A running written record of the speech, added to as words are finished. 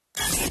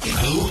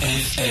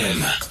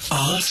OFM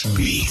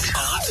Artbeat.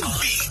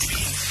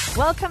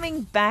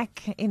 Welcoming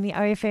back in the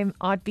OFM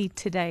Artbeat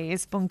today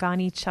is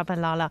Bongani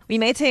Tshabalala. We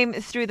met him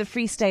through the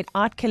Free State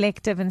Art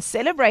Collective and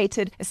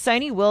celebrated a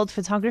Sony World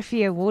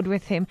Photography Award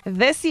with him.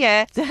 This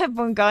year,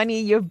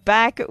 Bongani, you're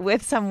back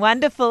with some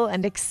wonderful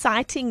and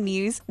exciting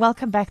news.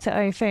 Welcome back to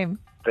OFM.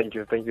 Thank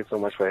you so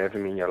much for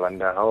having me,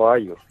 Yolanda. How are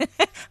you?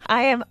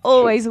 I am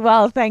always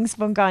well, thanks,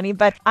 Bongani.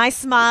 But I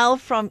smile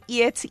from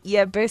ear to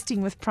ear,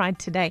 bursting with pride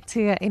today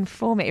to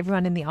inform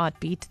everyone in the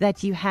Artbeat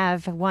that you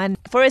have won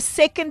for a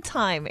second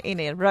time in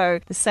a row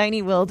the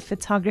Sony World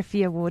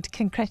Photography Award.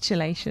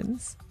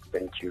 Congratulations.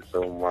 Thank you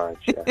so much.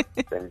 Yeah.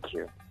 Thank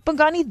you.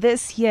 Bongani,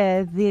 this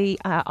year, the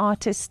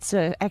artists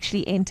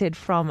actually entered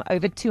from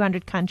over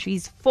 200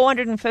 countries,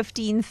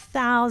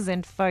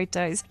 415,000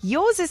 photos.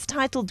 Yours is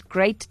titled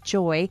Great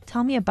Joy.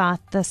 Tell me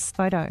about this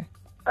photo.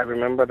 I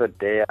remember the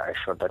day I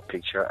shot that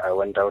picture. I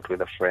went out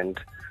with a friend.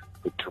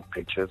 We took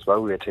pictures.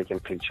 While we were taking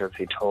pictures,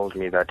 he told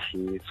me that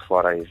his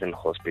father is in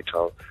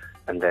hospital.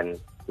 And then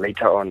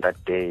later on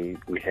that day,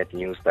 we had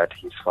news that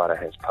his father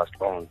has passed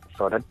on.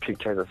 So that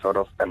picture is a sort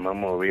of a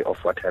memory of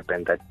what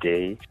happened that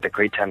day, the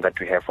great time that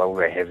we had while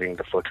we were having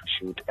the photo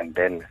shoot, and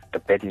then the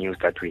bad news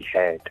that we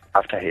had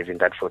after having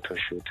that photo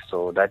shoot.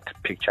 So that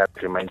picture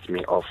reminds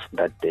me of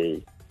that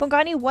day.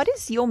 Bongani, what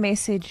is your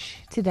message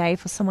today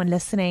for someone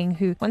listening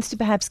who wants to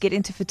perhaps get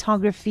into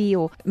photography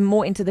or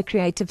more into the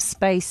creative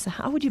space?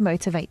 How would you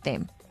motivate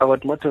them? I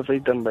would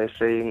motivate them by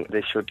saying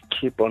they should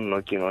keep on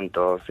knocking on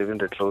doors, even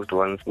the closed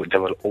ones, they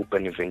will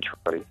open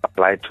eventually.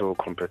 Apply to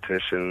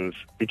competitions,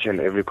 each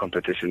and every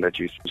competition that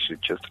you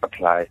should just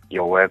apply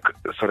your work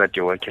so that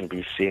your work can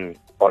be seen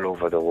all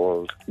over the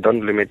world.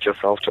 Don't limit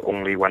yourself to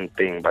only one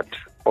thing, but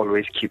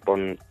always keep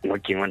on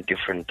knocking on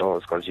different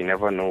doors because you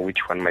never know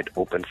which one might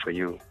open for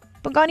you.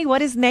 Bongani,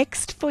 what is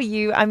next for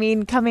you? I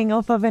mean, coming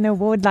off of an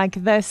award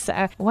like this,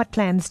 what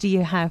plans do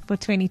you have for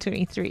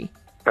 2023?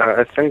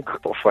 I think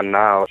for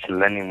now,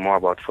 learning more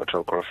about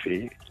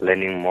photography,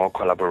 learning more,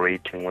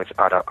 collaborating with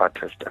other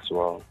artists as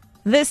well.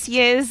 This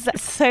year's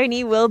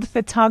Sony World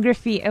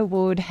Photography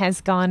Award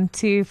has gone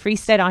to Free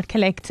State Art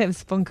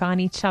Collective's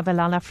Bongani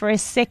Tshabalala for a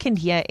second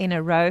year in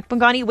a row.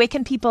 Bongani, where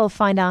can people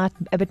find out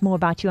a bit more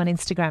about you on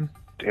Instagram?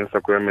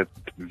 Instagram is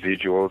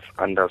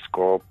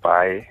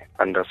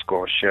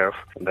visuals_by_chef.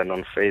 And then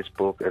on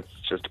Facebook, it's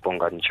just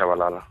Bongani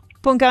Tshabalala.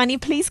 Bongani,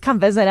 please come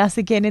visit us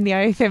again in the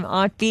OFM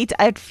Artbeat.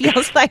 It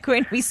feels like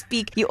when we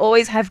speak, you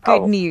always have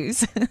good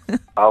news.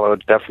 I will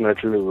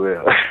definitely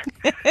will.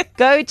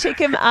 Go check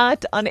him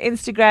out on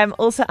Instagram,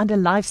 also under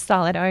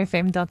lifestyle at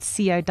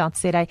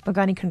ofm.co.za.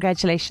 Bongani,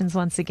 congratulations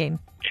once again.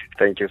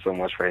 Thank you so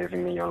much for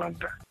having me,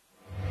 Yolanda.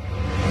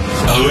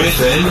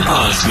 OFM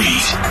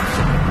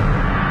Artbeat.